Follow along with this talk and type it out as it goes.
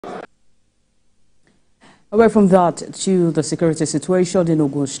Away from that, to the security situation in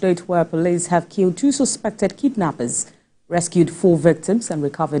Ogun State, where police have killed 2 suspected kidnappers, rescued 4 victims and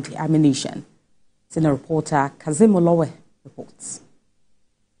recovered ammunition. Senior reporter Kazim Olowe reports.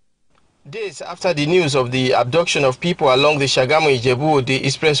 Days after the news of the abduction of people along the Shagamu-Ijebu-Ode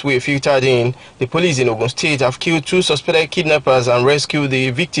expressway filtered in, the police in Ogun State have killed 2 suspected kidnappers and rescued the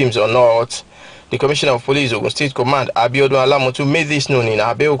victims or not. The Commissioner of Police, Ogun State Command, Abiodun Alamutu, made this known in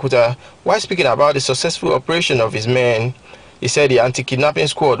Abeokuta while speaking about the successful operation of his men. He said the anti-kidnapping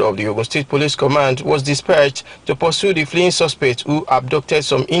squad of the Ogun State Police Command was dispatched to pursue the fleeing suspects who abducted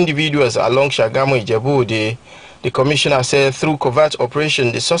some individuals along Shagamu-Ijebu-Ode. The Commissioner said through covert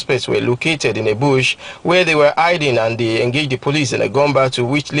operation, the suspects were located in a bush where they were hiding and they engaged the police in a gun battle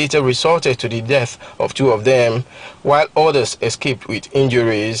which later resulted to the death of 2 of them, while others escaped with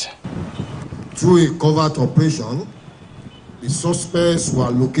injuries. Through a covert operation, the suspects were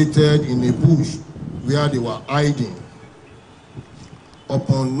located in a bush where they were hiding.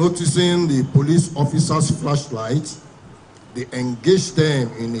 Upon noticing the police officers' flashlight, they engaged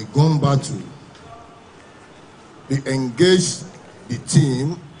them in a gun battle. They engaged the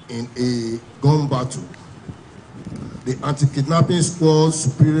team in a gun battle. The anti-kidnapping squad's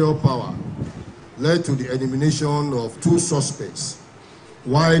superior power led to the elimination of 2 suspects,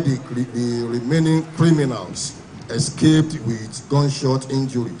 while the remaining criminals escaped with gunshot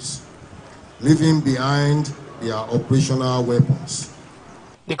injuries, leaving behind their operational weapons.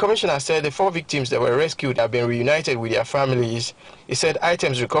 The Commissioner said the 4 victims that were rescued have been reunited with their families. He said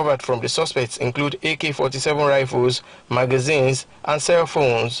items recovered from the suspects include AK-47 rifles, magazines, and cell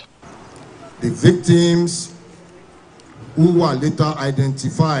phones. The victims, who were later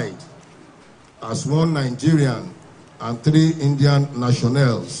identified as 1 Nigerian and 3 Indian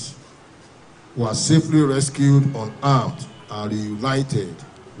nationals, were safely rescued unarmed and reunited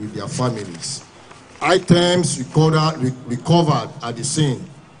with their families. Items recovered at the scene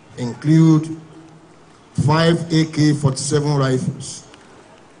include 5 AK-47 rifles,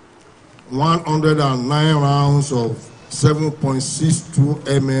 109 rounds of 7.62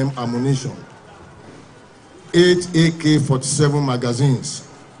 mm ammunition, 8 AK-47 magazines,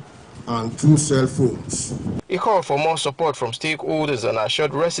 and 2 cell phones. He called for more support from stakeholders and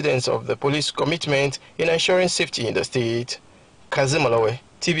assured residents of the police commitment in ensuring safety in the state. Kazim Olowe,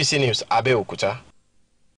 TVC News, Abeokuta.